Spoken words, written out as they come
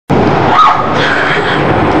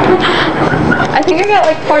I think I got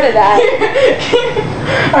like part of that.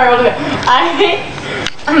 Alright, we'll do it. I hate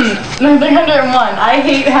 301. I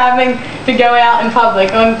hate having to go out in public.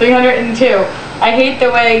 On 302, I hate the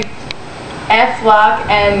way F-lock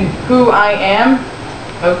and who I am.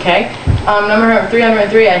 Okay. Number 303,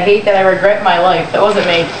 I hate that I regret my life. That wasn't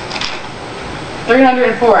me.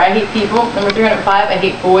 304, I hate people. Number 305, I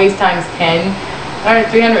hate boys times 10. Number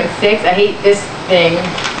 306, I hate this thing.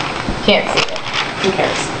 Can't see it. Who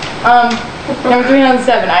cares? Number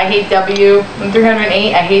 307, I hate W. Number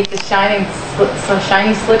 308, I hate the shiny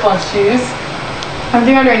slip-on shoes. Number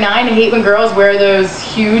 309, I hate when girls wear those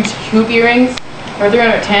huge hoop earrings. Number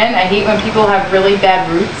 310, I hate when people have really bad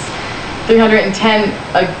roots. 310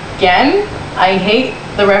 again, I hate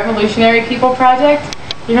the Revolutionary People Project.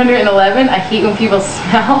 311, I hate when people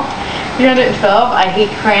smell. 312, I hate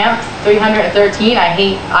cramps. 313, I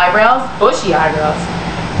hate eyebrows, bushy eyebrows.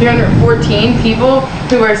 314, people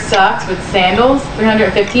who wear socks with sandals.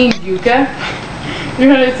 315, yucca.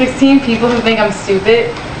 316, people who think I'm stupid.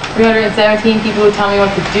 317, people who tell me what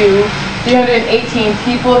to do. 318,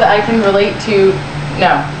 people that I can relate to.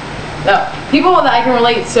 No. People that I can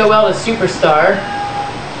relate so well to Superstar.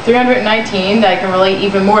 319, that I can relate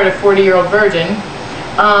even more to 40-year-old Virgin.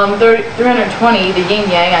 320, the yin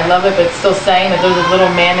yang, I love it, but it's still saying that there's a little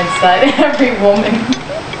man inside every woman.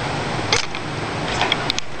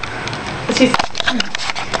 She's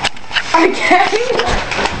again.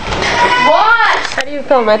 What? How do you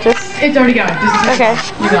film it? It's already going. Okay.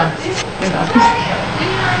 You're gone. You're gone.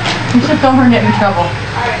 You should film her and get in trouble.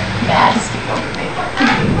 Nah, just keep filming me.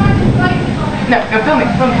 No, go film me.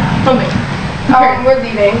 Film me. We're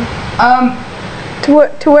leaving.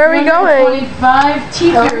 To where are we going? 325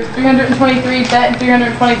 teachers, 323 vet, and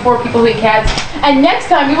 324 people who eat cats. And next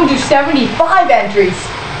time we will do 75 entries.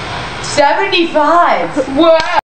 75! Wow!